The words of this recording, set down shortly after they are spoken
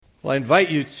Well, I invite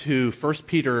you to 1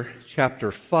 Peter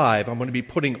chapter 5. I'm going to be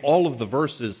putting all of the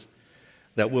verses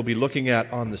that we'll be looking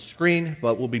at on the screen,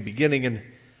 but we'll be beginning in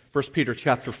 1 Peter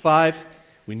chapter 5.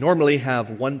 We normally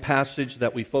have one passage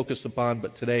that we focus upon,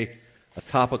 but today a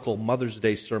topical Mother's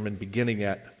Day sermon beginning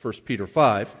at 1 Peter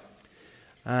 5.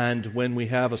 And when we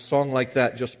have a song like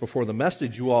that just before the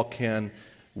message, you all can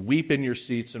weep in your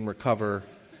seats and recover,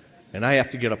 and I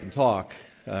have to get up and talk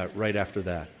right after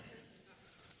that.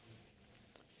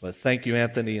 But thank you,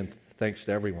 Anthony, and thanks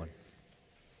to everyone.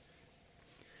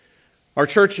 Our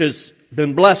church has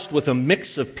been blessed with a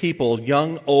mix of people,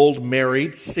 young, old,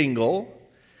 married, single,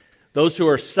 those who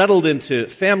are settled into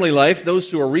family life,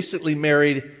 those who are recently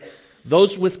married,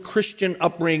 those with Christian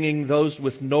upbringing, those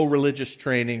with no religious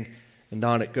training, and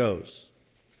on it goes.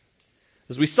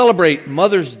 As we celebrate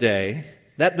Mother's Day,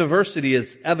 that diversity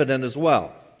is evident as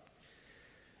well.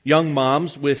 Young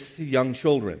moms with young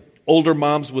children, older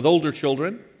moms with older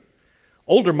children,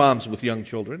 older moms with young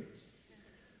children,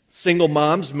 single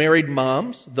moms, married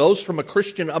moms, those from a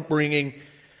Christian upbringing,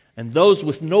 and those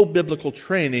with no biblical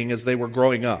training as they were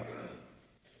growing up.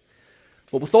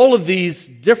 But with all of these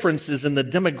differences in the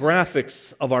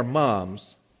demographics of our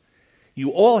moms, you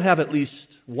all have at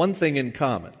least one thing in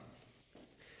common.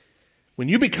 When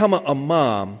you become a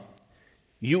mom,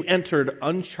 you entered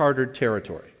uncharted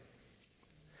territory.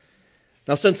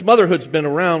 Now, since motherhood's been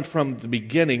around from the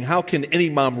beginning, how can any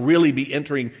mom really be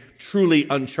entering truly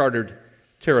uncharted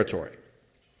territory?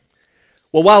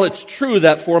 Well, while it's true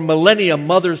that for millennia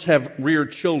mothers have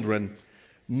reared children,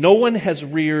 no one has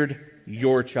reared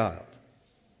your child.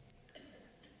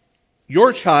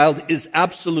 Your child is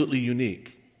absolutely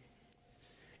unique.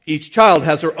 Each child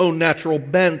has their own natural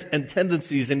bent and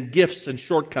tendencies and gifts and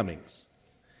shortcomings.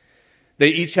 They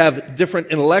each have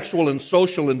different intellectual and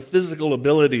social and physical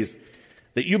abilities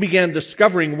that you began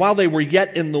discovering while they were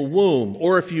yet in the womb,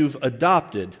 or if you've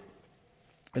adopted.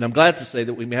 And I'm glad to say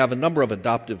that we may have a number of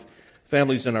adoptive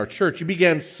families in our church. You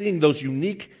began seeing those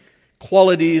unique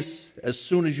qualities as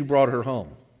soon as you brought her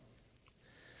home.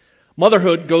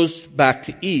 Motherhood goes back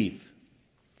to Eve,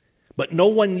 but no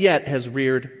one yet has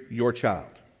reared your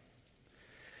child.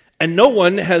 And no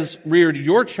one has reared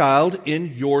your child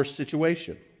in your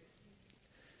situation.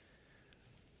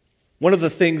 One of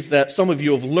the things that some of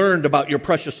you have learned about your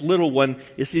precious little one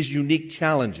is his unique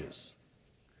challenges.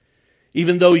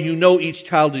 Even though you know each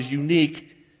child is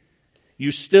unique,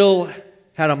 you still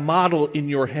had a model in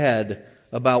your head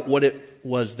about what it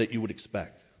was that you would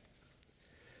expect.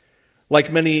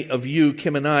 Like many of you,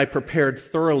 Kim and I prepared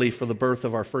thoroughly for the birth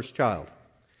of our first child.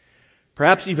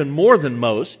 Perhaps even more than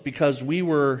most, because we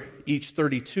were each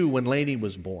 32 when Lainey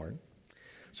was born.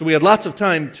 So we had lots of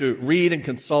time to read and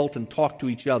consult and talk to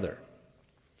each other.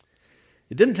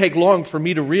 It didn't take long for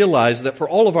me to realize that for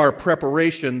all of our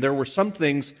preparation, there were some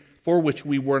things for which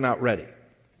we were not ready.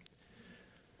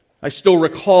 I still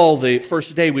recall the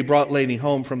first day we brought Lainey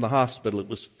home from the hospital. It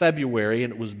was February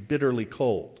and it was bitterly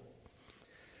cold.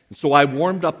 And so I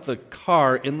warmed up the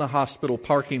car in the hospital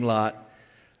parking lot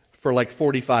for like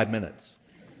 45 minutes.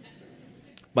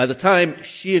 By the time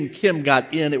she and Kim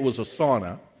got in, it was a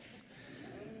sauna.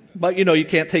 But you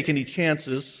can't take any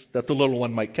chances that the little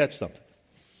one might catch something.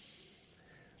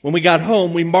 When we got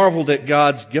home, we marveled at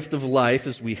God's gift of life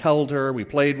as we held her, we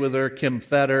played with her, Kim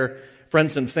fed her,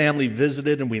 friends and family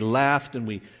visited, and we laughed and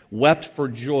we wept for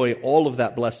joy all of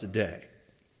that blessed day.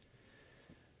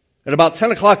 At about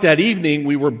 10 o'clock that evening,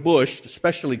 we were bushed,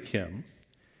 especially Kim.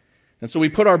 And so we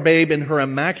put our babe in her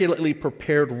immaculately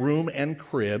prepared room and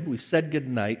crib. We said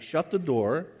goodnight, shut the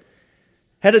door,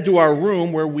 headed to our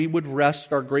room where we would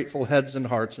rest our grateful heads and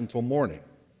hearts until morning.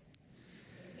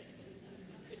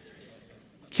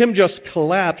 Kim just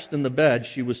collapsed in the bed.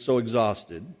 She was so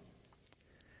exhausted.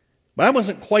 But I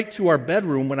wasn't quite to our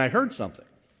bedroom when I heard something.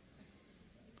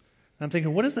 I'm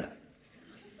thinking, what is that?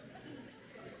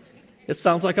 It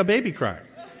sounds like a baby crying.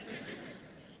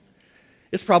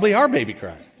 It's probably our baby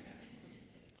crying.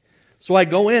 So I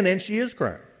go in and she is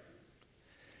crying.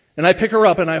 And I pick her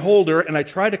up and I hold her and I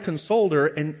try to console her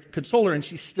and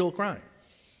she's still crying.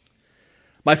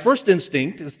 My first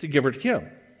instinct is to give her to Kim.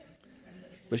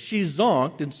 But she's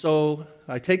zonked, and so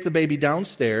I take the baby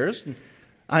downstairs, and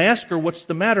I ask her what's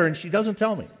the matter, and she doesn't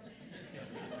tell me.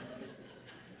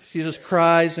 She just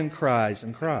cries and cries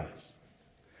and cries.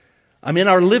 I'm in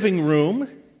our living room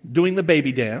doing the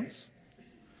baby dance.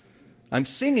 I'm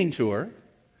singing to her,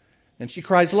 and she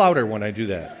cries louder when I do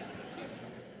that.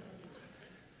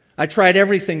 I tried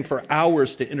everything for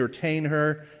hours to entertain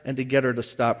her and to get her to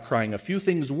stop crying. A few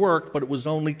things worked, but it was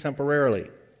only temporarily.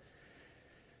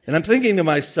 And I'm thinking to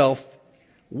myself,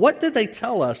 what did they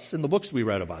tell us in the books we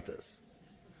read about this?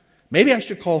 Maybe I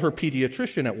should call her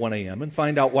pediatrician at 1 a.m. and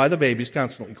find out why the baby's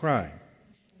constantly crying.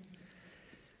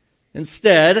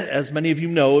 Instead, as many of you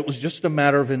know, it was just a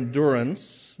matter of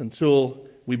endurance until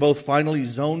we both finally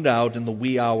zoned out in the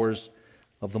wee hours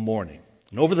of the morning.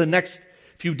 And over the next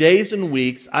few days and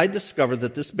weeks, I discovered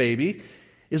that this baby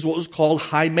is what was called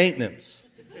high maintenance,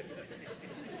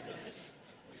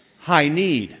 high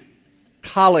need,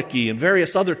 colicky, and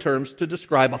various other terms to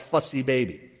describe a fussy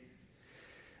baby.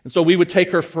 And so we would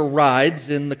take her for rides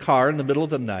in the car in the middle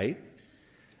of the night.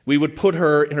 We would put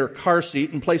her in her car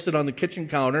seat and place it on the kitchen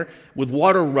counter with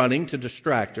water running to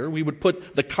distract her. We would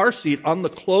put the car seat on the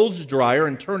clothes dryer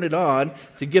and turn it on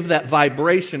to give that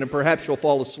vibration, and perhaps she'll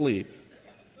fall asleep.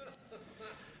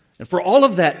 And for all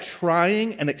of that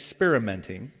trying and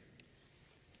experimenting,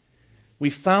 we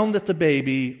found that the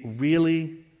baby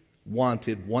really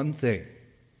wanted one thing: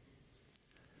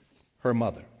 her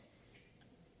mother.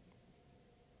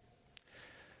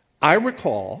 I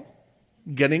recall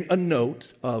getting a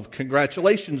note of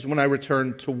congratulations when I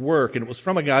returned to work, and it was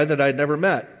from a guy that I had never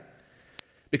met,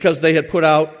 because they had put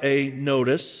out a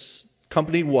notice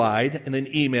company-wide in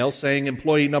an email saying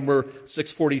employee number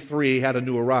 643 had a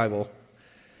new arrival.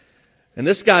 And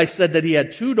this guy said that he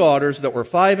had 2 daughters that were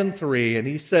 5 and 3, and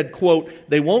he said, quote,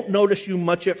 "They won't notice you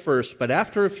much at first, but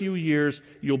after a few years,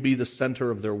 you'll be the center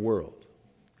of their world."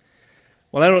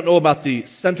 Well, I don't know about the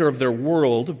center of their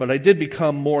world, but I did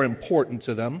become more important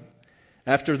to them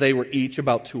after they were each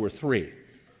about 2 or 3.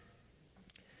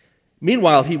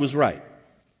 Meanwhile, he was right.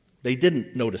 They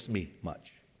didn't notice me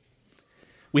much.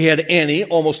 We had Annie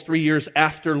almost 3 years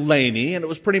after Lainey, and it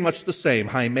was pretty much the same: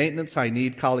 high maintenance, high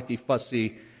need, colicky,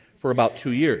 fussy, for about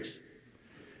 2 years.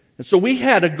 And so we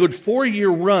had a good 4-year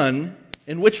run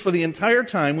in which for the entire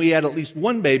time we had at least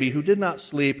one baby who did not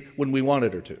sleep when we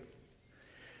wanted her to.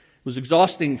 It was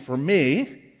exhausting for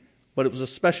me, but it was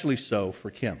especially so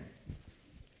for Kim.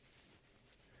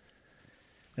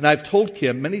 And I've told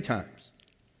Kim many times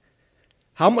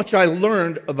how much I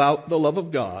learned about the love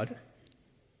of God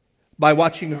by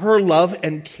watching her love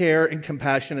and care and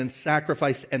compassion and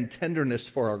sacrifice and tenderness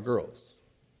for our girls.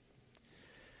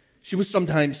 She was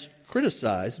sometimes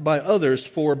criticized by others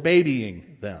for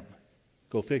babying them.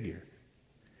 Go figure.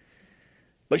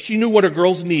 But she knew what her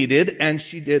girls needed, and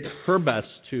she did her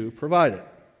best to provide it.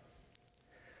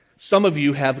 Some of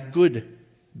you have good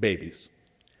babies,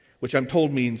 which I'm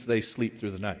told means they sleep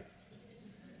through the night.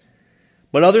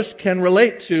 But others can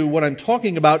relate to what I'm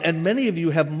talking about, and many of you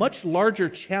have much larger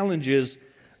challenges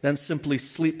than simply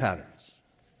sleep patterns.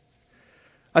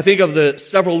 I think of the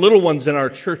several little ones in our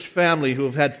church family who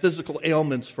have had physical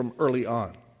ailments from early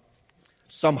on,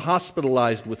 some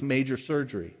hospitalized with major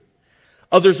surgery,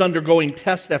 others undergoing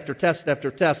test after test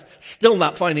after test, still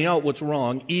not finding out what's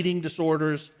wrong, eating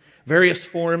disorders, various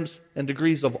forms and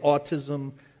degrees of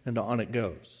autism, and on it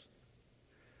goes.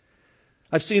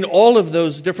 I've seen all of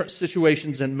those different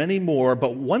situations and many more,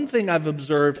 but one thing I've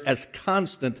observed as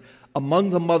constant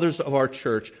among the mothers of our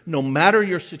church, no matter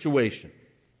your situation,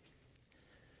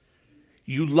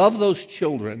 you love those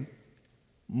children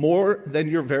more than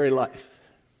your very life.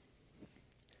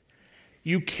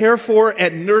 You care for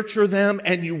and nurture them,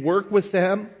 and you work with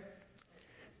them.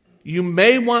 You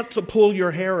may want to pull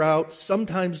your hair out,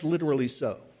 sometimes literally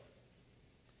so.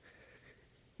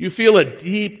 You feel a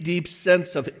deep, deep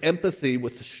sense of empathy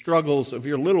with the struggles of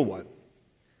your little one.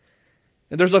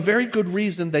 And there's a very good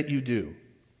reason that you do.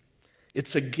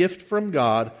 It's a gift from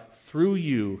God through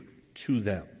you to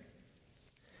them.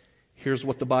 Here's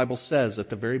what the Bible says at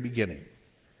the very beginning.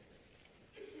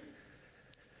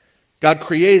 God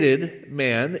created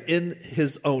man in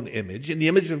his own image. In the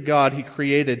image of God, he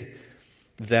created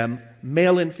them,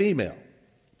 male and female.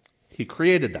 He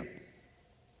created them.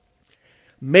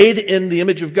 Made in the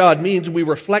image of God means we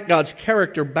reflect God's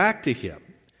character back to him,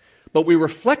 but we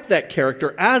reflect that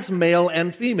character as male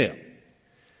and female.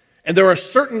 And there are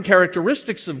certain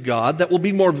characteristics of God that will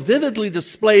be more vividly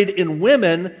displayed in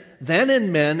women than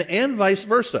in men, and vice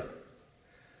versa.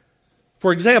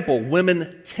 For example,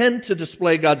 women tend to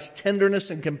display God's tenderness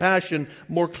and compassion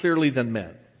more clearly than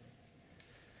men.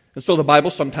 And so the Bible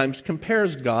sometimes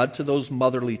compares God to those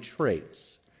motherly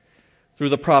traits. Through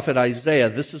the prophet Isaiah,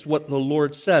 this is what the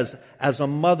Lord says: "As a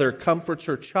mother comforts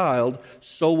her child,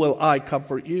 so will I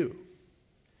comfort you."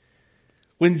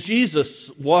 When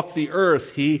Jesus walked the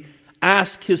earth, he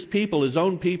asked his people, his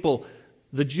own people,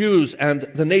 the Jews and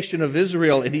the nation of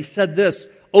Israel, and he said this: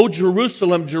 "O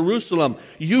Jerusalem, Jerusalem,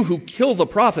 you who kill the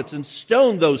prophets and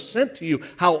stone those sent to you,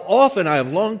 how often I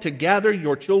have longed to gather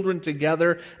your children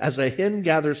together as a hen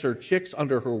gathers her chicks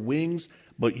under her wings,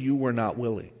 but you were not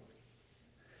willing."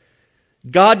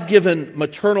 God-given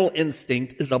maternal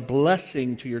instinct is a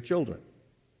blessing to your children.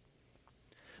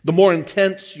 The more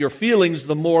intense your feelings,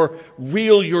 the more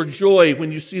real your joy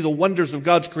when you see the wonders of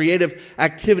God's creative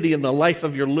activity in the life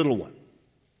of your little one.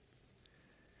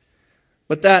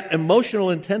 But that emotional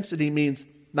intensity means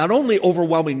not only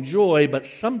overwhelming joy, but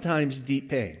sometimes deep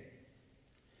pain.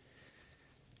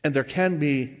 And there can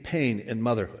be pain in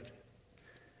motherhood.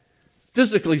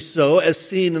 Physically so, as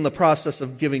seen in the process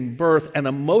of giving birth, and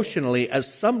emotionally,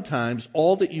 as sometimes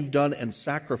all that you've done and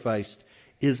sacrificed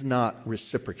is not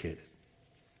reciprocated.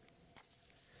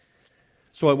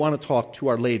 So I want to talk to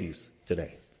our ladies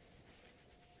today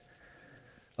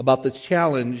about the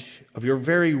challenge of your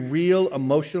very real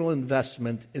emotional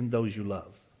investment in those you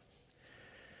love.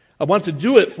 I want to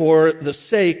do it for the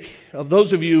sake of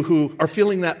those of you who are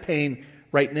feeling that pain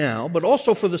right now, but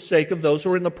also for the sake of those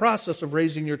who are in the process of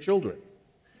raising your children.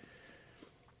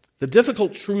 The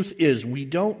difficult truth is we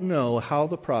don't know how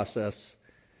the process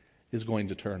is going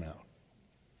to turn out.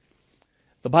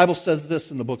 The Bible says this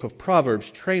in the book of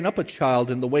Proverbs, "Train up a child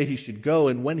in the way he should go,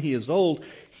 and when he is old,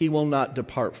 he will not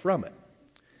depart from it."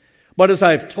 But as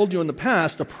I've told you in the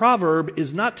past, a proverb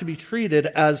is not to be treated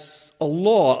as a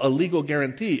law, a legal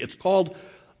guarantee. It's called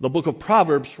the book of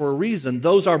Proverbs for a reason.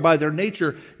 Those are by their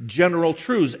nature general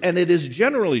truths, and it is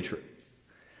generally true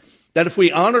that if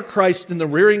we honor Christ in the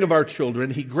rearing of our children,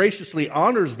 he graciously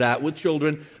honors that with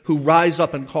children who rise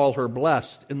up and call her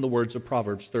blessed, in the words of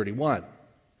Proverbs 31.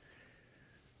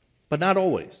 But not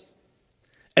always.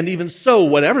 And even so,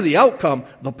 whatever the outcome,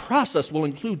 the process will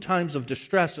include times of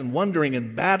distress and wondering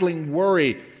and battling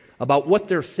worry about what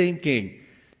they're thinking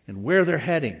and where they're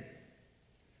heading.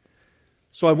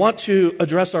 So I want to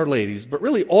address our ladies, but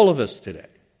really all of us today,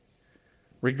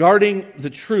 regarding the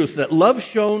truth that love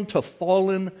shown to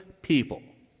fallen people,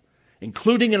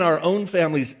 including in our own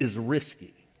families, is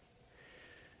risky.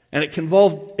 And it can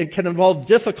involve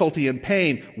difficulty and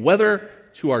pain, whether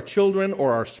to our children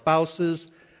or our spouses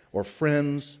or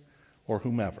friends or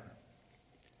whomever.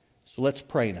 So let's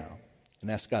pray now and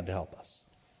ask God to help us.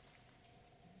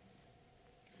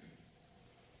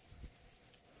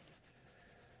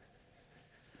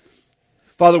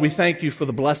 Father, we thank you for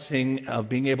the blessing of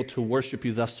being able to worship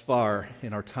you thus far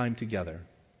in our time together.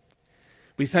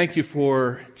 We thank you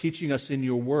for teaching us in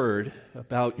your word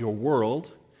about your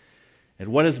world and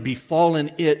what has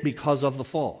befallen it because of the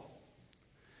fall,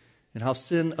 and how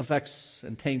sin affects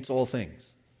and taints all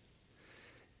things.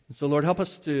 And so, Lord, help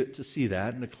us to see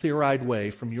that in a clear-eyed way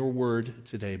from your word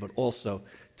today, but also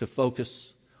to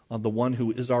focus on the one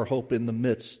who is our hope in the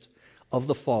midst of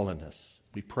the fallenness.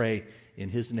 We pray in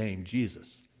his name,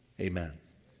 Jesus. Amen.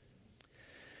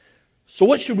 So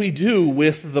what should we do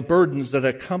with the burdens that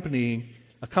accompany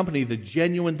the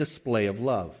genuine display of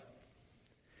love?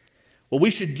 Well,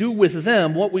 we should do with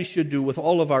them what we should do with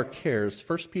all of our cares.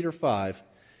 1 Peter 5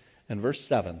 and verse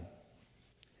 7.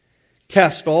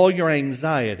 Cast all your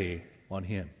anxiety on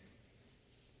him.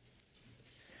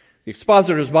 The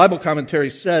Expositor's Bible Commentary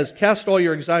says, cast all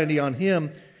your anxiety on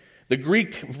him. The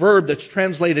Greek verb that's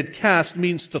translated cast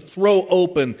means to throw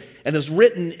open and is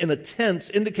written in a tense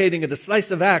indicating a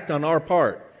decisive act on our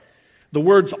part. The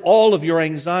words all of your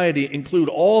anxiety include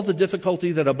all the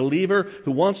difficulty that a believer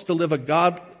who wants to live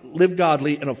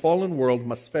godly in a fallen world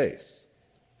must face.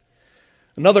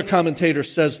 Another commentator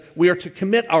says we are to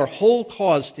commit our whole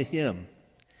cause to him.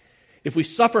 If we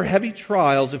suffer heavy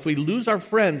trials, if we lose our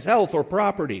friends, health, or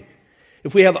property,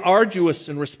 if we have arduous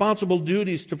and responsible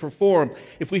duties to perform,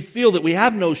 if we feel that we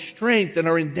have no strength and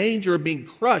are in danger of being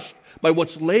crushed by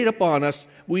what's laid upon us,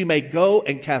 we may go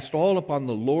and cast all upon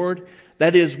the Lord.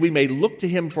 That is, we may look to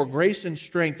him for grace and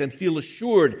strength and feel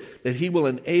assured that he will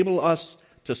enable us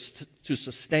to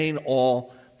sustain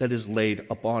all that is laid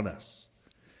upon us.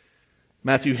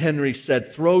 Matthew Henry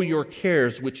said, throw your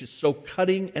cares, which is so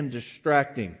cutting and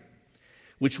distracting,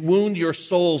 which wound your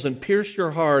souls and pierce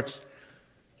your hearts.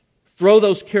 Throw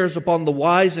those cares upon the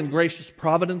wise and gracious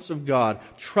providence of God.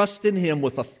 Trust in him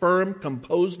with a firm,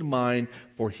 composed mind,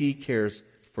 for he cares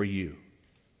for you.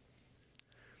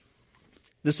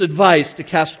 This advice to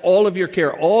cast all of your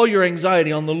care, all your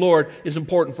anxiety on the Lord is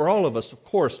important for all of us, of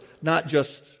course, not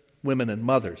just women and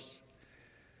mothers.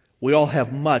 We all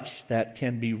have much that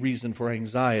can be reason for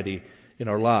anxiety in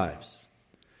our lives.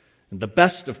 And the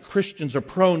best of Christians are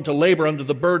prone to labor under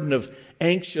the burden of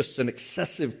anxious and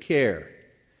excessive care.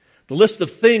 The list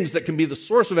of things that can be the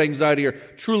source of anxiety are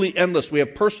truly endless. We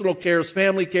have personal cares,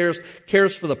 family cares,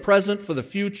 cares for the present, for the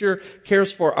future,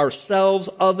 cares for ourselves,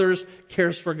 others,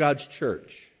 cares for God's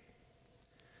church.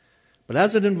 But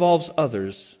as it involves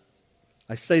others,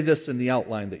 I say this in the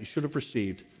outline that you should have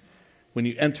received when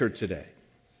you entered today.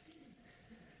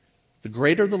 The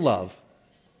greater the love,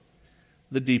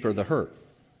 the deeper the hurt.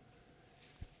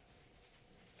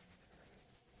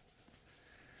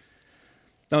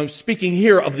 Now, I'm speaking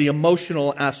here of the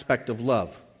emotional aspect of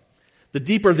love. The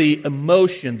deeper the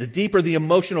emotion, the deeper the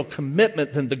emotional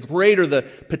commitment, then the greater the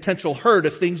potential hurt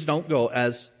if things don't go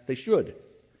as they should.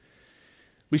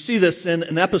 We see this in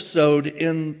an episode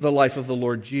in the life of the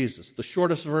Lord Jesus. The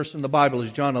shortest verse in the Bible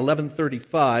is John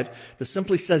 11:35 that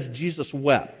simply says Jesus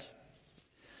wept.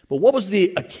 But what was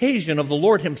the occasion of the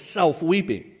Lord himself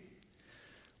weeping?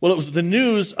 Well, it was the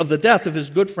news of the death of his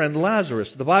good friend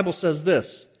Lazarus. The Bible says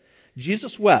this,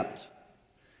 Jesus wept,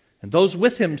 and those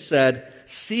with him said,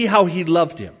 "See how he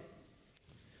loved him."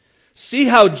 See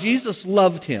how Jesus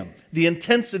loved him, the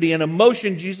intensity and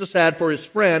emotion Jesus had for his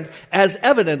friend as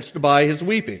evidenced by his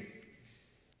weeping.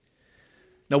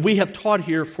 Now, we have taught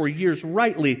here for years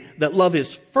rightly that love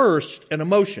is first an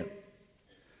emotion.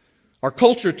 Our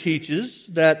culture teaches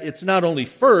that it's not only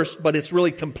first, but it's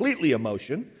really completely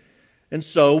emotion. And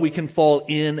so we can fall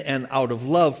in and out of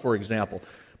love, for example.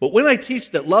 But when I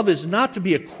teach that love is not to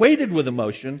be equated with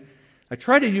emotion, I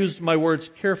try to use my words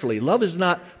carefully. Love is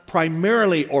not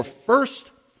primarily or first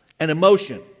an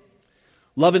emotion.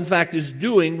 Love, in fact, is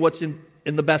doing what's in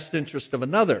the best interest of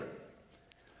another.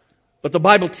 But the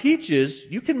Bible teaches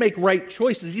you can make right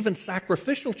choices, even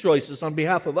sacrificial choices on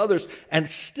behalf of others, and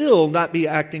still not be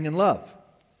acting in love.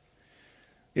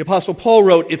 The Apostle Paul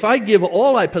wrote, "If I give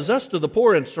all I possess to the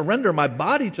poor and surrender my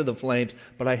body to the flames,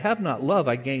 but I have not love,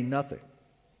 I gain nothing."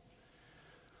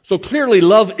 So clearly,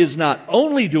 love is not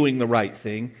only doing the right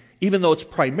thing, even though it's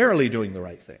primarily doing the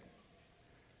right thing.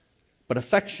 But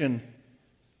affection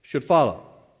should follow.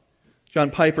 John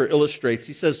Piper illustrates,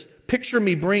 he says, "Picture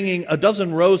me bringing a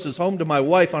dozen roses home to my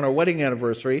wife on our wedding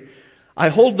anniversary. I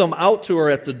hold them out to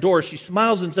her at the door. She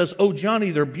smiles and says, 'Oh,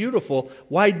 Johnny, they're beautiful.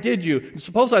 Why did you?' And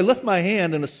suppose I lift my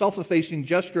hand in a self-effacing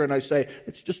gesture and I say,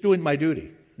 'It's just doing my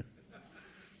duty.'"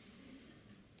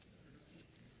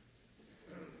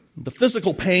 The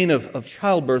physical pain of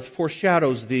childbirth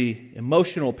foreshadows the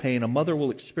emotional pain a mother will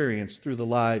experience through the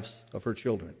lives of her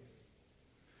children.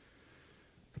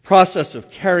 The process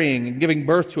of carrying and giving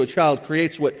birth to a child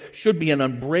creates what should be an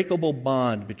unbreakable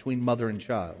bond between mother and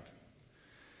child.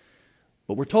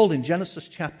 But we're told in Genesis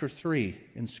chapter 3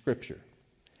 in Scripture,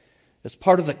 as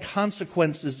part of the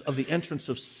consequences of the entrance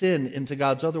of sin into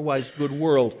God's otherwise good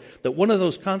world, that one of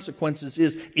those consequences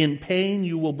is, in pain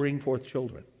you will bring forth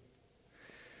children.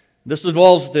 This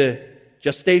involves the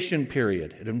gestation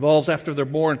period. It involves, after they're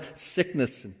born,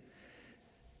 sickness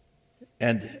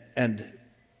and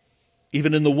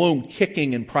even in the womb,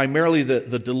 kicking, and primarily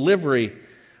the delivery.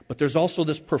 But there's also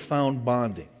this profound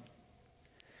bonding.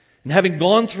 And having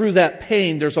gone through that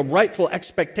pain, there's a rightful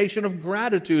expectation of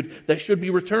gratitude that should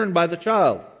be returned by the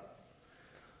child.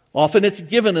 Often it's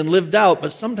given and lived out,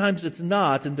 but sometimes it's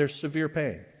not, and there's severe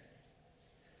pain.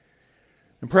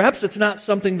 And perhaps it's not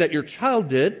something that your child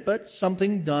did, but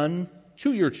something done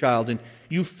to your child. And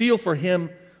you feel for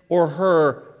him or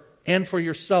her and for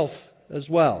yourself as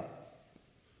well.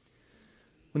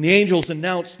 When the angels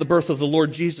announced the birth of the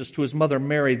Lord Jesus to his mother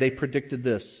Mary, they predicted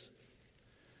this: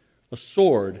 "A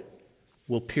sword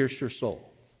will pierce your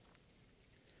soul."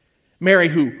 Mary,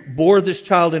 who bore this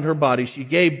child in her body, she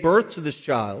gave birth to this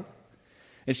child,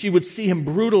 and she would see him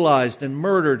brutalized and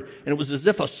murdered, and it was as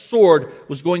if a sword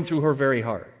was going through her very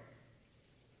heart.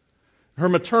 Her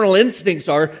maternal instincts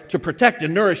are to protect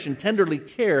and nourish and tenderly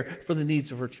care for the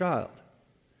needs of her child.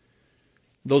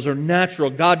 Those are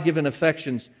natural, God-given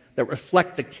affections that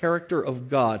reflect the character of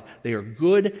God. They are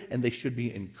good, and they should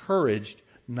be encouraged,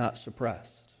 not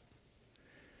suppressed.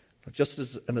 But just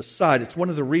as an aside, it's one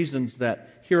of the reasons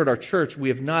that here at our church we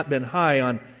have not been high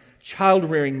on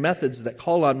child-rearing methods that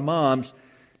call on moms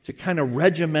to kind of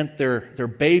regiment their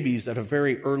babies at a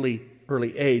very early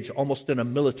age, almost in a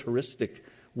militaristic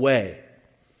way,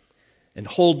 and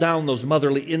hold down those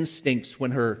motherly instincts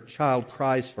when her child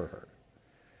cries for her.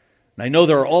 And I know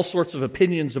there are all sorts of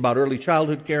opinions about early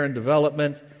childhood care and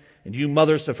development, and you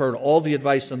mothers have heard all the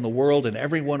advice in the world, and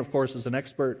everyone, of course, is an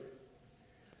expert.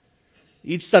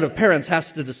 Each set of parents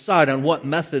has to decide on what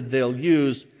method they'll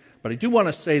use. But I do want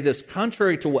to say this,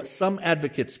 contrary to what some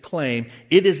advocates claim,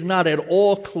 it is not at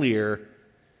all clear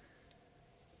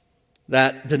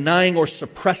that denying or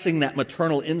suppressing that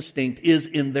maternal instinct is,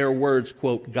 in their words,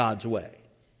 quote, God's way.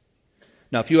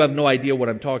 Now, if you have no idea what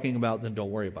I'm talking about, then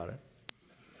don't worry about it.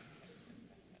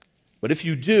 But if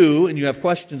you do, and you have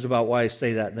questions about why I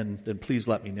say that, then please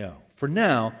let me know. For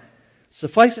now,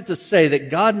 suffice it to say that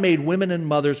God made women and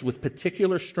mothers with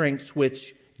particular strengths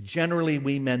which generally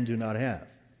we men do not have.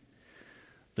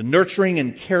 The nurturing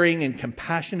and caring and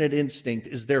compassionate instinct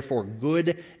is therefore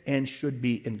good and should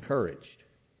be encouraged.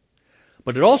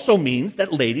 But it also means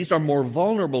that ladies are more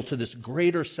vulnerable to this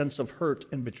greater sense of hurt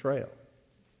and betrayal.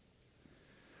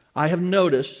 I have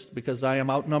noticed, because I am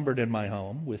outnumbered in my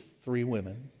home with 3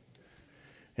 women,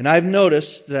 and I've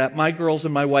noticed that my girls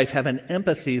and my wife have an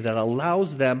empathy that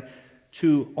allows them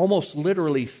to almost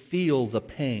literally feel the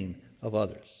pain of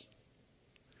others.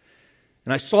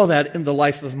 And I saw that in the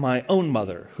life of my own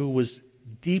mother, who was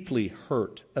deeply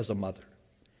hurt as a mother.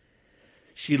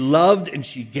 She loved and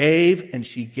she gave,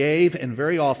 and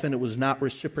very often it was not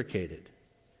reciprocated.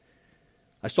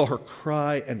 I saw her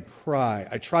cry and cry.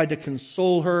 I tried to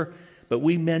console her, but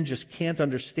we men just can't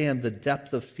understand the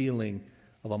depth of feeling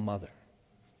of a mother.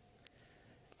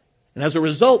 And as a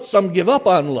result, some give up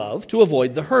on love to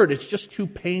avoid the hurt. It's just too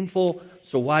painful,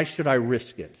 so why should I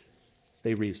risk it?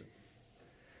 They reason.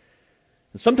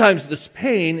 And sometimes this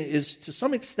pain is to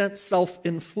some extent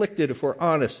self-inflicted, if we're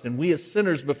honest, and we as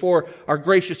sinners before our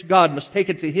gracious God must take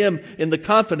it to Him in the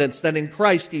confidence that in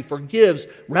Christ He forgives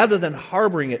rather than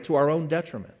harboring it to our own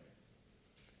detriment.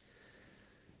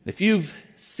 If you've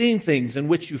seen things in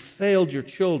which you failed your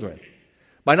children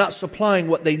by not supplying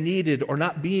what they needed or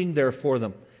not being there for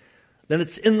them, then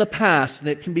it's in the past and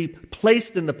it can be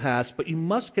placed in the past, but you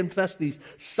must confess these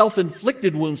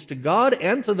self-inflicted wounds to God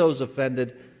and to those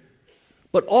offended.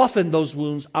 But often those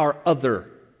wounds are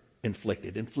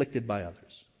inflicted by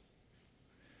others.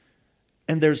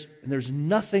 And there's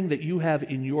nothing that you have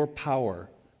in your power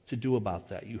to do about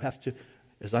that. You have to,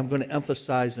 as I'm going to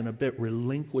emphasize in a bit,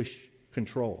 relinquish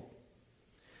control.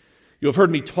 You have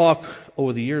heard me talk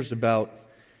over the years about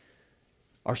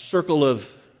our circle of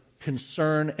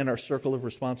concern and our circle of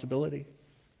responsibility.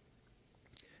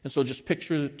 And so just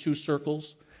picture 2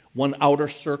 circles, one outer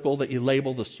circle that you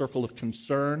label the circle of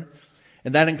concern.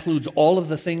 And that includes all of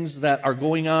the things that are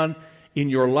going on in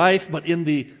your life, but in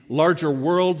the larger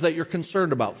world that you're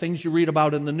concerned about. Things you read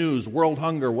about in the news, world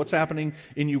hunger, what's happening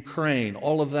in Ukraine,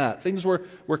 all of that. Things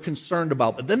we're concerned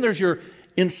about. But then there's your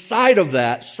inside of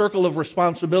that circle of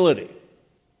responsibility.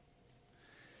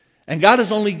 And God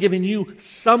has only given you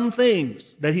some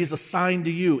things that He's assigned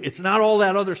to you. It's not all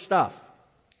that other stuff.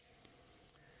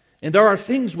 And there are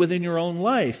things within your own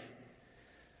life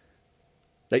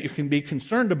that you can be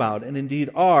concerned about, and indeed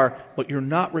are, but you're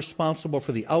not responsible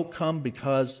for the outcome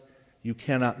because you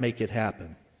cannot make it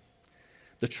happen.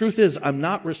 The truth is, I'm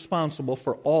not responsible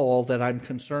for all that I'm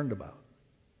concerned about.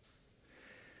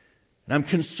 And I'm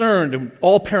concerned, and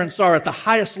all parents are, at the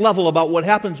highest level about what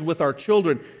happens with our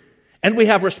children. And we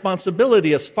have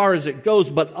responsibility as far as it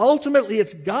goes, but ultimately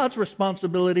it's God's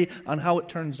responsibility on how it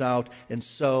turns out, and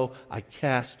so I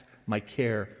cast my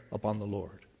care upon the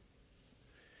Lord.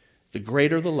 The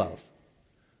greater the love,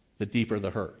 the deeper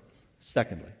the hurt.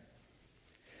 Secondly,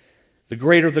 the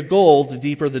greater the goal, the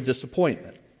deeper the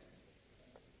disappointment.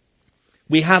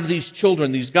 We have these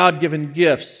children, these God-given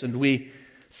gifts, and we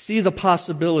see the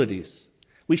possibilities.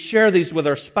 We share these with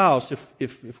our spouse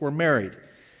if we're married.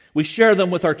 We share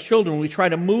them with our children. We try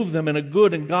to move them in a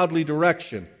good and godly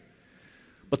direction.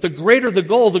 But the greater the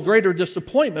goal, the greater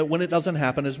disappointment when it doesn't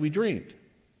happen as we dreamed.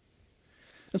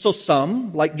 And so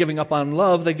some, like giving up on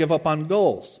love, they give up on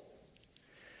goals.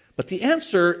 But the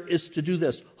answer is to do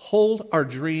this: hold our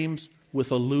dreams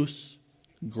with a loose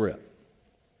grip.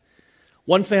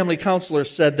 One family counselor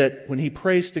said that when he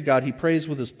prays to God, he prays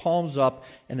with his palms up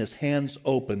and his hands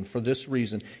open for this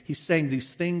reason. He's saying,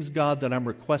 these things, God, that I'm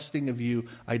requesting of you,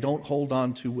 I don't hold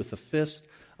on to with a fist.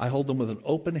 I hold them with an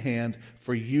open hand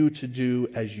for you to do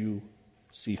as you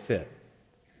see fit.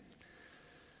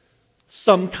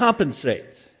 Some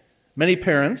compensate. Many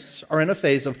parents are in a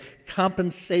phase of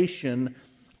compensation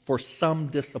for some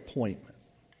disappointment.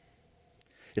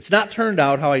 It's not turned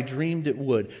out how I dreamed it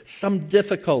would. Some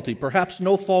difficulty, perhaps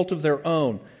no fault of their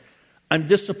own. I'm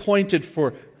disappointed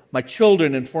for my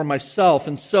children and for myself,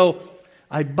 and so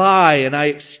I buy and I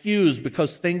excuse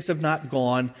because things have not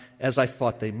gone as I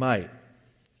thought they might.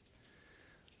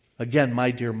 Again,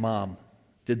 my dear mom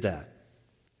did that.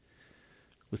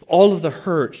 With all of the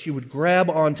hurt, she would grab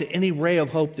onto any ray of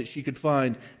hope that she could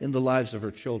find in the lives of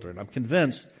her children. I'm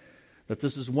convinced that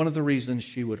this is one of the reasons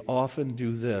she would often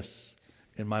do this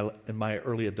in my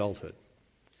early adulthood.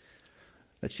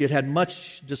 That she had had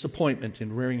much disappointment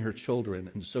in rearing her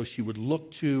children, and so she would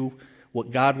look to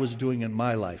what God was doing in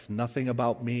my life. Nothing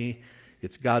about me,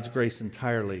 it's God's grace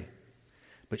entirely.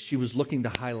 But she was looking to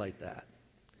highlight that.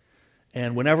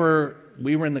 And whenever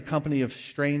we were in the company of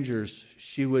strangers,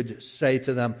 she would say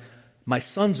to them, my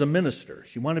son's a minister.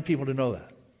 She wanted people to know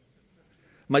that.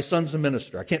 My son's a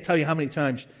minister. I can't tell you how many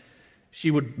times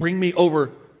she would bring me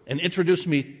over and introduce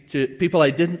me to people I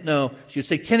didn't know, she'd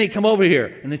say, Kenny, come over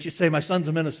here. And then she'd say, my son's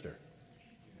a minister.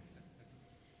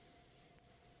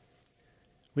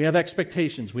 We have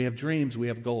expectations, we have dreams, we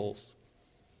have goals.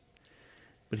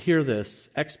 But hear this,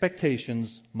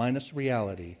 expectations minus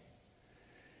reality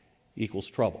equals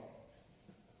trouble.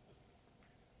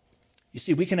 You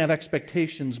see, we can have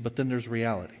expectations, but then there's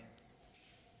reality.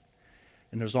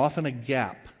 And there's often a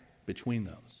gap between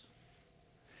those.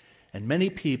 And many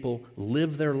people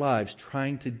live their lives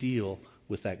trying to deal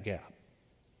with that gap.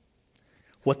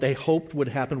 What they hoped would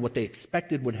happen, what they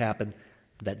expected would happen,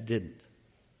 that didn't.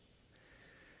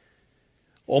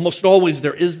 Almost always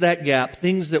there is that gap,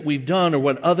 things that we've done or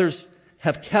what others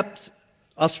have kept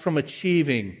us from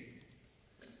achieving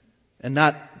and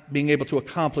not being able to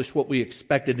accomplish what we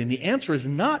expected. And the answer is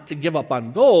not to give up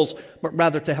on goals, but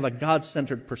rather to have a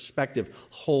God-centered perspective.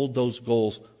 Hold those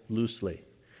goals loosely.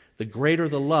 The greater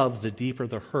the love, the deeper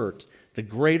the hurt. The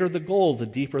greater the goal, the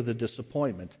deeper the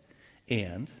disappointment.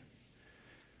 And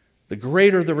the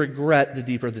greater the regret, the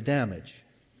deeper the damage.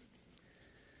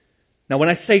 Now, when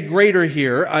I say greater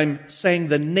here, I'm saying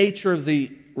the nature of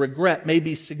the regret may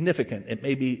be significant. It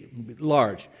may be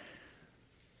large.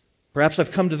 Perhaps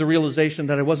I've come to the realization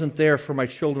that I wasn't there for my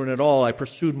children at all. I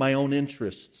pursued my own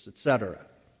interests, etc.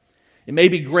 It may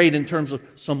be great in terms of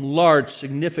some large,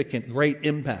 significant, great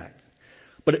impact.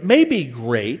 But it may be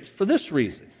great for this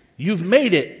reason. You've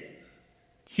made it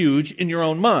huge in your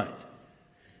own mind.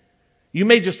 You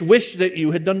may just wish that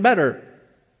you had done better.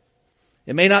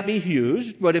 It may not be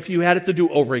huge, but if you had it to do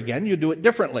over again, you'd do it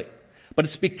differently. But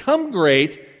it's become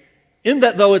great in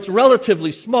that though it's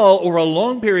relatively small, over a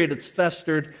long period it's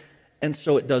festered, and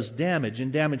so it does damage.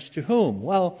 And damage to whom?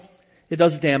 Well, it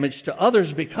does damage to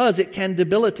others because it can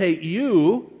debilitate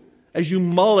you as you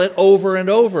mull it over and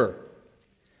over.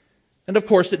 And of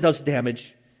course, it does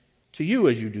damage to you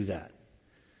as you do that.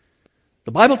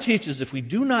 The Bible teaches if we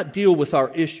do not deal with our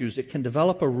issues, it can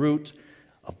develop a root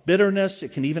of bitterness.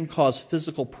 It can even cause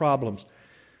physical problems.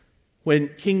 When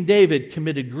King David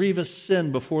committed grievous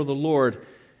sin before the Lord,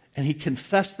 and he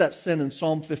confessed that sin in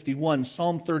Psalm 51,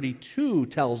 Psalm 32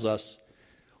 tells us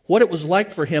what it was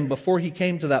like for him before he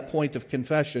came to that point of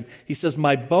confession. He says,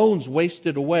 my bones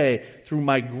wasted away through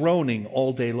my groaning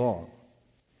all day long.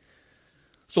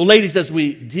 So ladies, as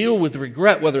we deal with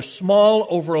regret, whether small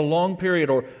over a long period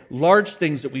or large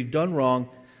things that we've done wrong,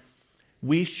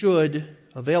 we should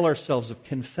avail ourselves of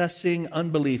confessing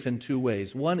unbelief in two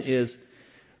ways. One is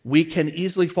we can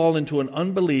easily fall into an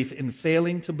unbelief in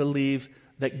failing to believe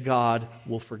that God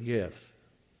will forgive.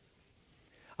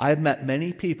 I have met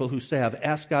many people who say, I've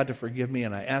asked God to forgive me,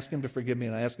 and I ask Him to forgive me,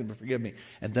 and I ask Him to forgive me.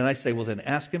 And then I say, well, then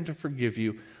ask Him to forgive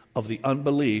you of the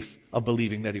unbelief of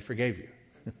believing that He forgave you.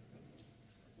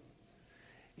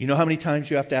 You know how many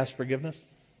times you have to ask forgiveness?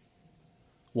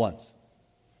 Once.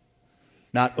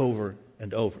 Not over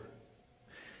and over.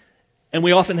 And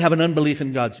we often have an unbelief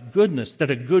in God's goodness, that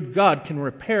a good God can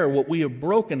repair what we have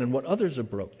broken and what others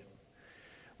have broken.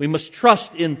 We must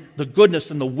trust in the goodness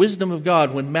and the wisdom of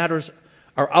God when matters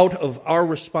are out of our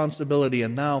responsibility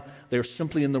and now they're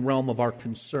simply in the realm of our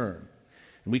concern.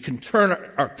 And we can turn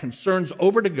our concerns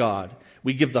over to God.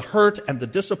 We give the hurt and the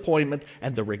disappointment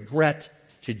and the regret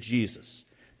to Jesus.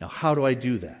 Now, how do I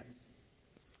do that?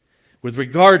 With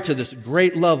regard to this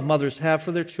great love mothers have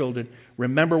for their children,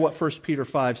 remember what 1 Peter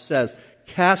 5 says.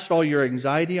 Cast all your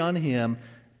anxiety on Him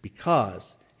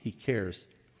because He cares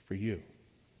for you.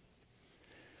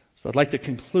 So I'd like to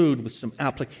conclude with some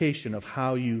application of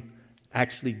how you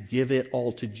actually give it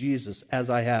all to Jesus, as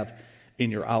I have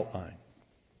in your outline.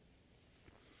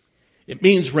 It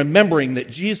means remembering that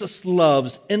Jesus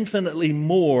loves infinitely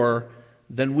more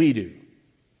than we do.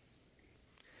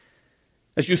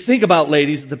 As you think about,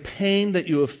 ladies, the pain that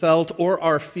you have felt or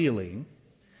are feeling,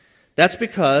 that's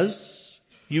because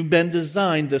you've been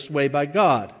designed this way by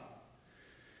God.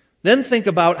 Then think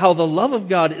about how the love of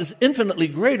God is infinitely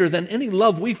greater than any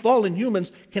love we fallen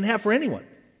humans can have for anyone.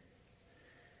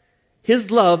 His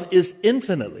love is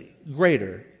infinitely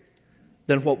greater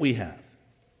than what we have.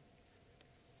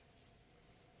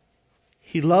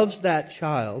 He loves that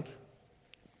child.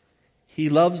 He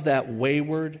loves that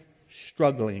wayward,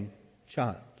 struggling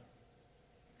child.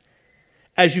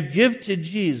 As you give to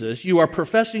Jesus, you are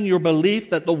professing your belief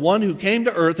that the one who came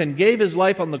to earth and gave His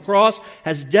life on the cross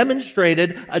has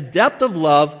demonstrated a depth of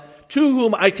love to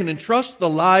whom I can entrust the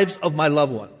lives of my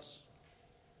loved ones.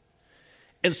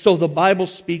 And so the Bible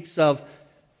speaks of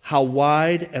how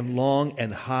wide and long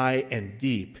and high and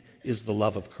deep is the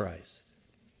love of Christ.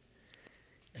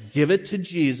 Give it to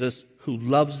Jesus, who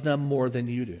loves them more than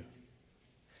you do.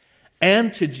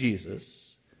 And to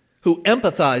Jesus, who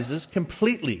empathizes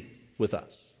completely with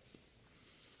us.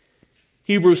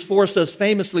 Hebrews 4 says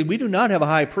famously, we do not have a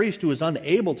high priest who is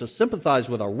unable to sympathize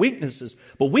with our weaknesses,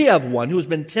 but we have one who has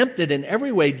been tempted in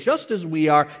every way just as we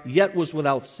are, yet was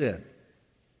without sin.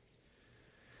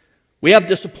 We have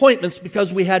disappointments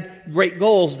because we had great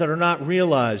goals that are not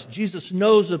realized. Jesus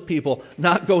knows of people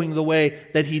not going the way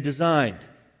that he designed.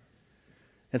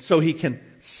 And so he can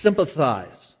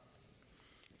sympathize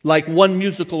like one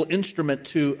musical instrument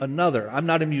to another. I'm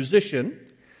not a musician,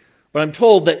 but I'm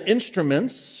told that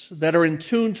instruments that are in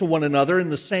tune to one another in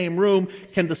the same room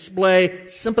can display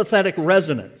sympathetic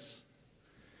resonance.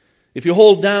 If you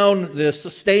hold down the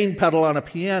sustain pedal on a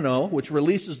piano, which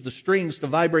releases the strings to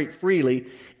vibrate freely,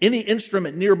 any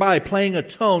instrument nearby playing a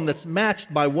tone that's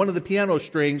matched by one of the piano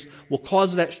strings will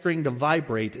cause that string to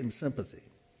vibrate in sympathy.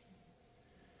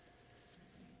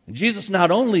 And Jesus not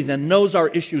only then knows our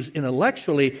issues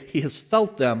intellectually, he has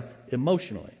felt them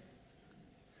emotionally.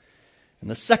 And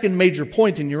the second major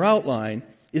point in your outline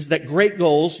is that great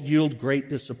goals yield great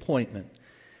disappointment.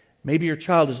 Maybe your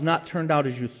child has not turned out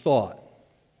as you thought.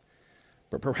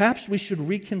 But perhaps we should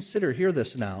reconsider, hear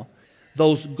this now,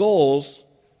 those goals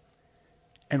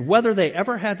and whether they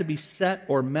ever had to be set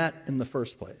or met in the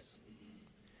first place.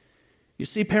 You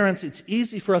see, parents, it's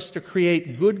easy for us to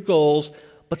create good goals,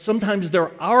 but sometimes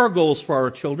they're our goals for our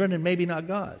children and maybe not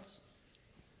God's.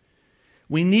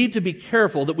 We need to be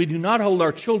careful that we do not hold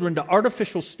our children to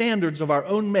artificial standards of our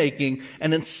own making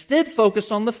and instead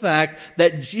focus on the fact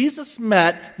that Jesus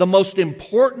met the most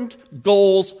important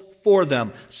goals for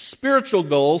them, spiritual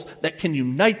goals that can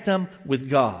unite them with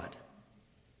God.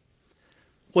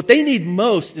 What they need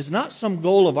most is not some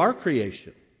goal of our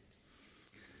creation,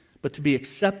 but to be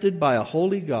accepted by a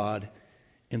holy God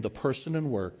in the person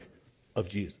and work of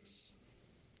Jesus.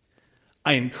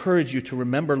 I encourage you to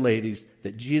remember, ladies,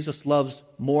 that Jesus loves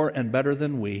more and better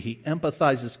than we. He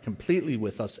empathizes completely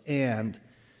with us, and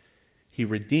he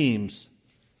redeems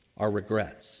our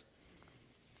regrets.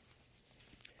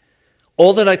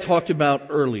 All that I talked about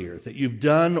earlier, that you've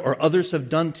done or others have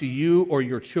done to you or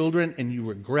your children and you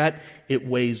regret, it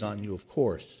weighs on you, of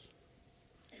course.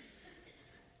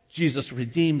 Jesus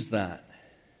redeems that.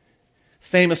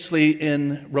 Famously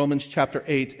in Romans chapter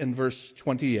 8 and verse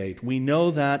 28, we know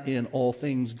that in all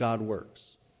things God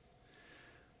works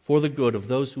for the good of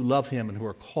those who love him and who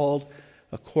are called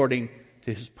according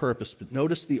to his purpose. But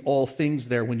notice the all things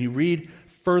there. When you read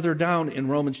further down in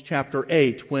Romans chapter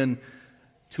 8, when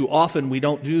too often we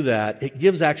don't do that, it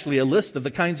gives actually a list of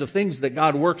the kinds of things that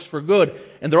God works for good.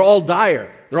 And they're all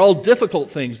dire. They're all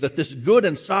difficult things that this good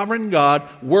and sovereign God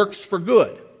works for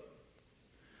good.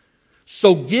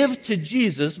 So give to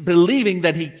Jesus, believing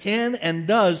that he can and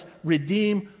does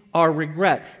redeem our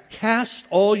regret. Cast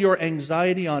all your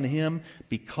anxiety on him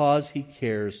because he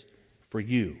cares for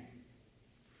you.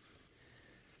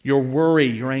 Your worry,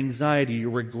 your anxiety,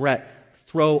 your regret,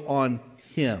 throw on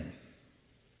him.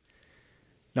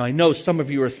 Now, I know some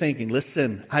of you are thinking,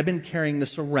 listen, I've been carrying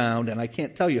this around, and I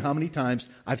can't tell you how many times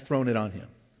I've thrown it on him.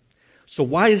 So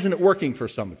why isn't it working for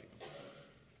some of you?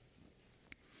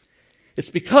 It's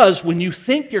because when you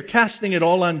think you're casting it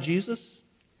all on Jesus,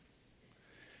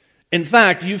 in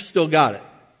fact, you've still got it.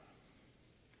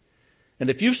 And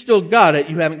if you've still got it,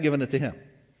 you haven't given it to him.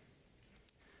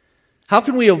 How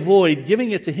can we avoid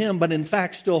giving it to him, but in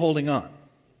fact still holding on?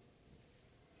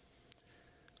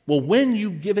 Well, when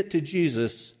you give it to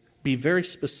Jesus, be very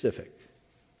specific.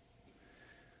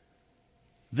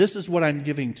 This is what I'm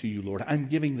giving to you, Lord. I'm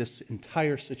giving this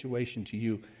entire situation to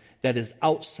you that is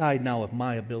outside now of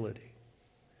my ability.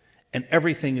 And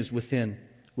everything is within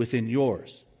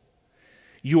yours.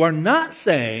 You are not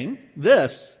saying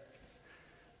this.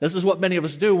 This is what many of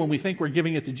us do when we think we're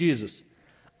giving it to Jesus.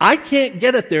 I can't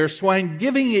get it there, so I'm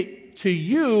giving it to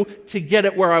you to get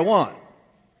it where I want.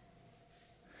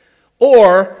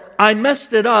 Or, I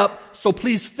messed it up, so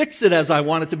please fix it as I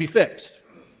want it to be fixed.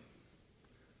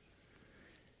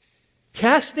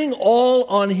 Casting all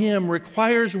on him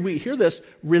requires we, hear this,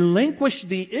 relinquish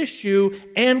the issue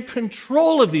and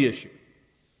control of the issue.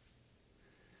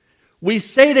 We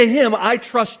say to him, I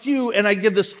trust you and I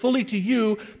give this fully to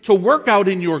you to work out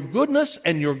in your goodness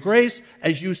and your grace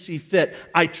as you see fit.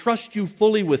 I trust you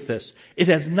fully with this. It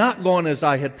has not gone as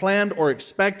I had planned or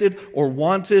expected or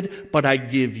wanted, but I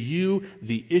give you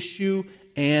the issue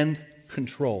and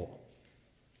control.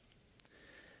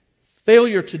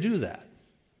 Failure to do that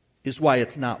is why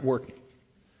it's not working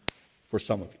for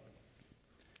some of you.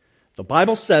 The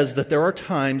Bible says that there are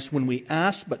times when we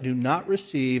ask but do not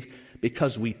receive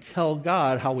because we tell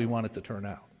God how we want it to turn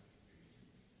out.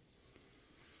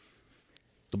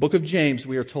 The book of James,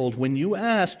 we are told, when you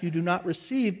ask, you do not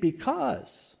receive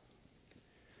because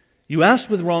you ask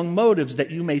with wrong motives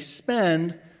that you may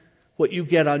spend what you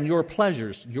get on your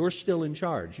pleasures. You're still in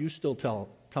charge. You still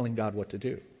telling God what to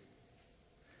do.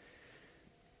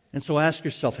 And so ask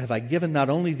yourself, have I given not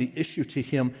only the issue to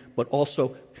Him, but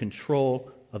also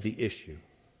control of the issue?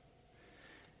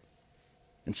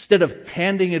 Instead of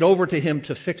handing it over to Him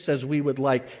to fix as we would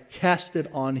like, cast it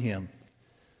on Him.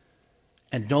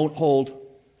 And don't hold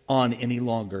on any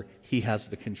longer. He has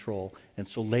the control. And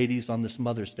so, ladies, on this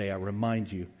Mother's Day, I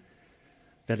remind you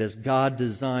that as God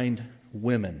designed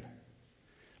women,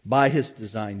 by His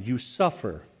design, you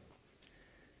suffer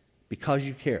because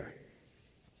you care.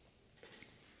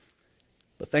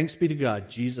 But thanks be to God,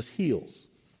 Jesus heals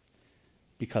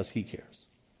because He cares.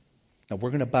 Now we're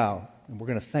going to bow and we're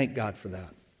going to thank God for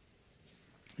that.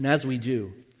 And as we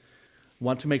do, I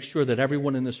want to make sure that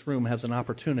everyone in this room has an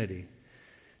opportunity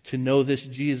to know this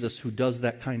Jesus who does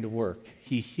that kind of work.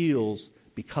 He heals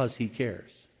because He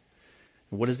cares.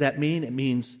 And what does that mean? It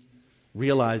means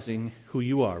realizing who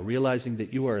you are, realizing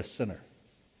that you are a sinner,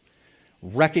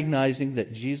 recognizing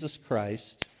that Jesus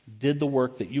Christ did the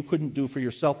work that you couldn't do for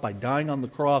yourself by dying on the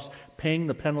cross, paying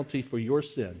the penalty for your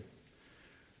sin.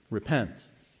 Repent.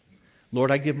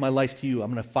 Lord, I give my life to you.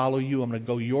 I'm going to follow you. I'm going to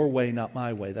go your way, not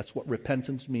my way. That's what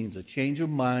repentance means, a change of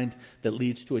mind that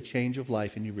leads to a change of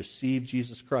life, and you receive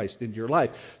Jesus Christ into your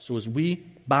life. So as we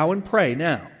bow and pray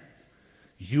now,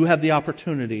 you have the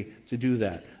opportunity to do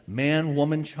that. Man,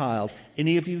 woman, child,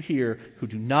 any of you here who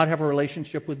do not have a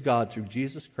relationship with God through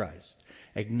Jesus Christ,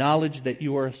 acknowledge that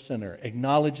you are a sinner.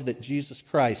 Acknowledge that Jesus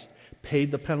Christ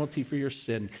paid the penalty for your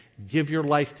sin. Give your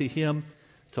life to Him,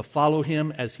 to follow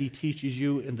Him as He teaches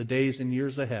you in the days and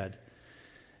years ahead.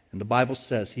 And the Bible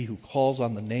says, he who calls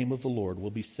on the name of the Lord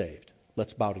will be saved.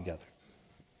 Let's bow together.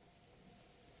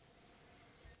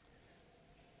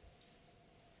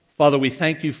 Father, we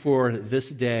thank you for this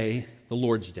day, the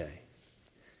Lord's Day,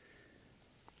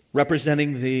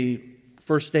 representing the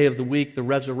first day of the week, the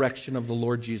resurrection of the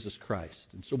Lord Jesus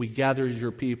Christ. And so we gather as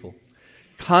your people,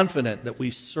 confident that we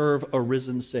serve a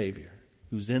risen Savior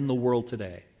who's in the world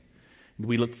today. And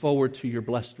we look forward to your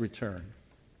blessed return.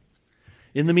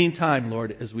 In the meantime,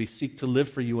 Lord, as we seek to live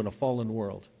for you in a fallen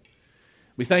world,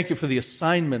 we thank you for the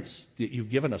assignments that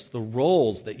you've given us, the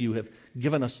roles that you have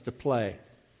given us to play.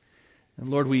 And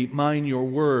Lord, we mine your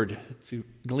word to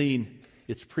glean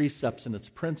its precepts and its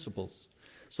principles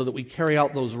so that we carry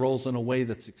out those roles in a way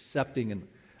that's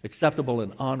acceptable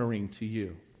and honoring to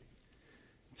you.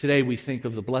 Today we think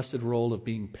of the blessed role of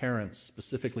being parents,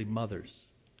 specifically mothers.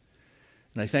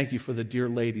 And I thank you for the dear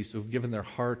ladies who have given their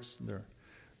hearts and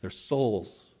their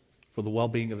souls for the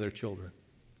well-being of their children.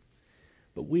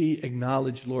 But we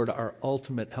acknowledge, Lord, our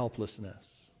ultimate helplessness.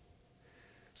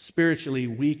 Spiritually,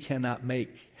 we cannot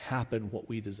make happen what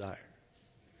we desire.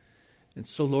 And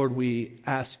so, Lord, we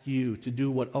ask you to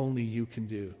do what only you can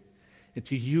do and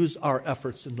to use our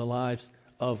efforts in the lives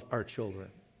of our children.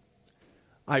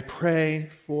 I pray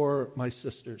for my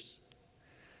sisters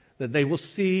that they will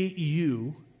see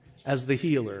you as the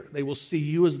healer. They will see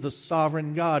you as the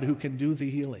sovereign God who can do the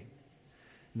healing.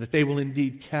 And that they will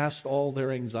indeed cast all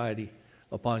their anxiety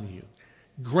upon you.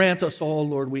 Grant us all,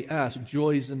 Lord, we ask,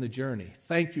 joys in the journey.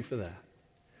 Thank you for that.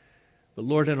 But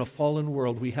Lord, in a fallen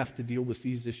world, we have to deal with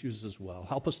these issues as well.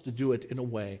 Help us to do it in a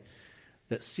way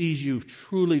that sees you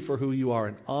truly for who you are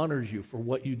and honors you for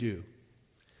what you do.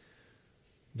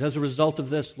 And as a result of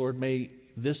this, Lord, may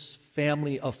this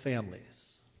family of families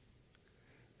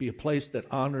be a place that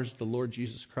honors the Lord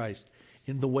Jesus Christ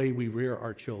in the way we rear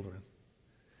our children,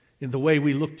 in the way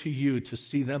we look to you to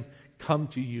see them come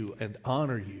to you and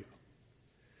honor you.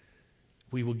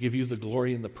 We will give you the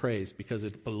glory and the praise because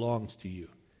it belongs to you.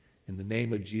 In the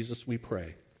name of Jesus we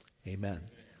pray. Amen.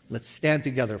 Let's stand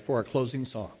together for our closing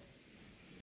song.